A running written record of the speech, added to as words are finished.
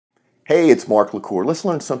Hey, it's Mark LaCour. Let's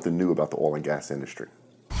learn something new about the oil and gas industry.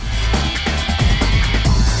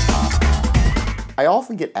 I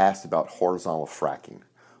often get asked about horizontal fracking.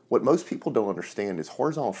 What most people don't understand is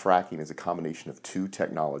horizontal fracking is a combination of two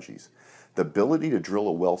technologies: the ability to drill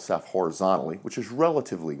a well shaft horizontally, which is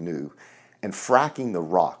relatively new, and fracking the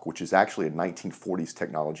rock, which is actually a 1940s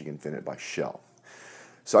technology invented by Shell.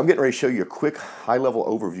 So I'm getting ready to show you a quick high-level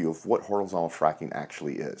overview of what horizontal fracking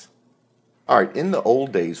actually is. Alright, in the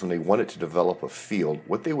old days when they wanted to develop a field,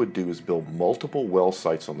 what they would do is build multiple well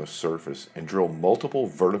sites on the surface and drill multiple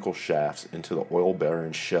vertical shafts into the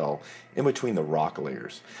oil-bearing shell in between the rock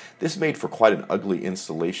layers. This made for quite an ugly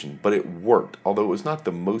installation, but it worked, although it was not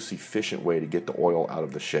the most efficient way to get the oil out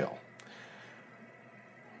of the shale.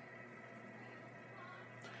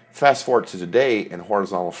 Fast forward to today in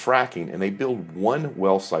horizontal fracking, and they build one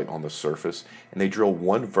well site on the surface and they drill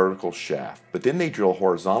one vertical shaft, but then they drill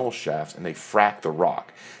horizontal shafts and they frack the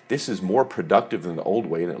rock. This is more productive than the old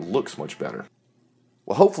way and it looks much better.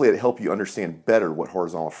 Well, hopefully it helped you understand better what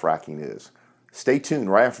horizontal fracking is. Stay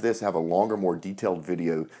tuned. Right after this, I have a longer, more detailed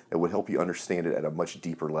video that would help you understand it at a much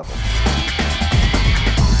deeper level.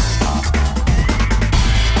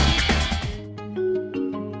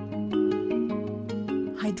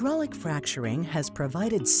 Hydraulic fracturing has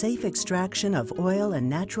provided safe extraction of oil and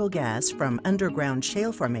natural gas from underground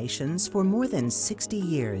shale formations for more than 60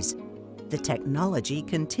 years. The technology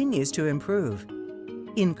continues to improve,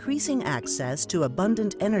 increasing access to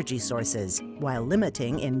abundant energy sources while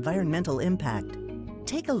limiting environmental impact.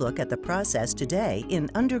 Take a look at the process today in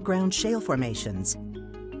underground shale formations.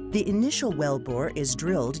 The initial wellbore is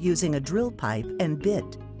drilled using a drill pipe and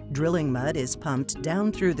bit. Drilling mud is pumped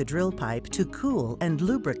down through the drill pipe to cool and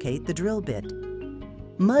lubricate the drill bit.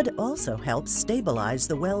 Mud also helps stabilize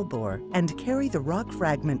the wellbore and carry the rock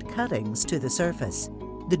fragment cuttings to the surface.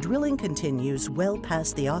 The drilling continues well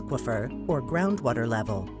past the aquifer or groundwater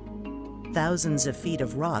level. Thousands of feet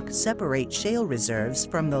of rock separate shale reserves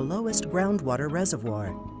from the lowest groundwater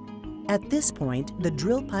reservoir. At this point, the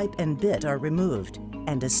drill pipe and bit are removed,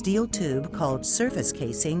 and a steel tube called surface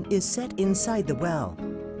casing is set inside the well.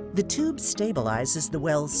 The tube stabilizes the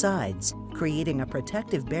well's sides, creating a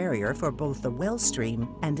protective barrier for both the well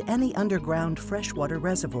stream and any underground freshwater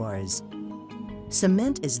reservoirs.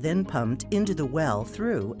 Cement is then pumped into the well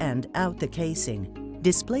through and out the casing,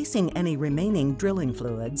 displacing any remaining drilling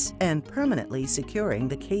fluids and permanently securing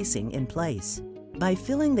the casing in place. By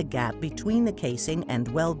filling the gap between the casing and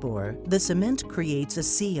wellbore, the cement creates a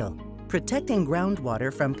seal, protecting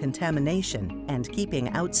groundwater from contamination and keeping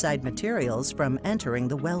outside materials from entering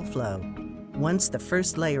the well flow. Once the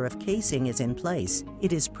first layer of casing is in place,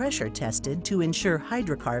 it is pressure tested to ensure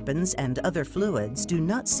hydrocarbons and other fluids do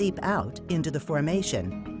not seep out into the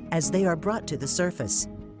formation as they are brought to the surface.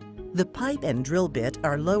 The pipe and drill bit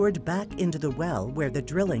are lowered back into the well where the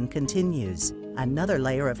drilling continues. Another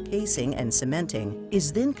layer of casing and cementing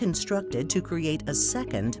is then constructed to create a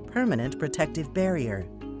second permanent protective barrier.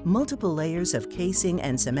 Multiple layers of casing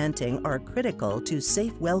and cementing are critical to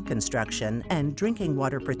safe well construction and drinking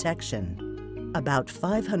water protection. About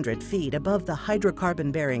 500 feet above the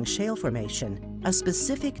hydrocarbon-bearing shale formation, a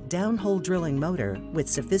specific downhole drilling motor with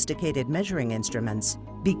sophisticated measuring instruments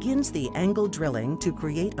begins the angle drilling to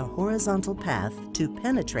create a horizontal path to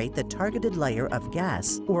penetrate the targeted layer of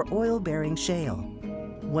gas or oil-bearing shale.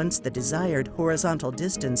 Once the desired horizontal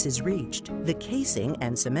distance is reached, the casing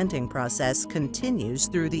and cementing process continues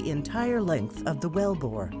through the entire length of the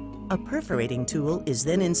wellbore. A perforating tool is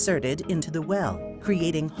then inserted into the well,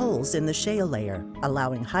 creating holes in the shale layer,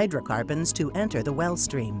 allowing hydrocarbons to enter the well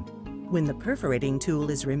stream. When the perforating tool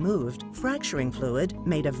is removed, fracturing fluid,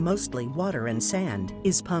 made of mostly water and sand,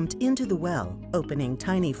 is pumped into the well, opening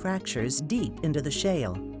tiny fractures deep into the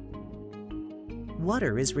shale.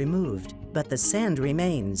 Water is removed, but the sand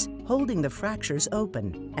remains, holding the fractures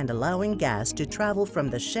open and allowing gas to travel from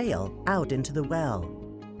the shale out into the well.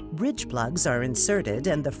 Bridge plugs are inserted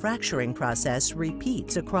and the fracturing process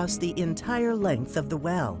repeats across the entire length of the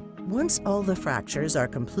well. Once all the fractures are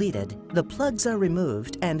completed, the plugs are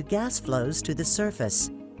removed and gas flows to the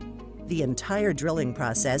surface. The entire drilling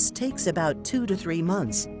process takes about 2 to 3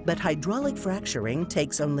 months, but hydraulic fracturing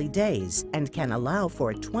takes only days and can allow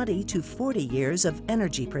for 20 to 40 years of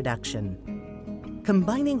energy production.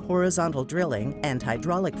 Combining horizontal drilling and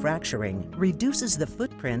hydraulic fracturing reduces the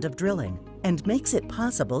footprint of drilling and makes it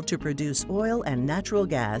possible to produce oil and natural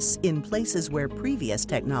gas in places where previous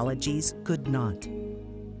technologies could not.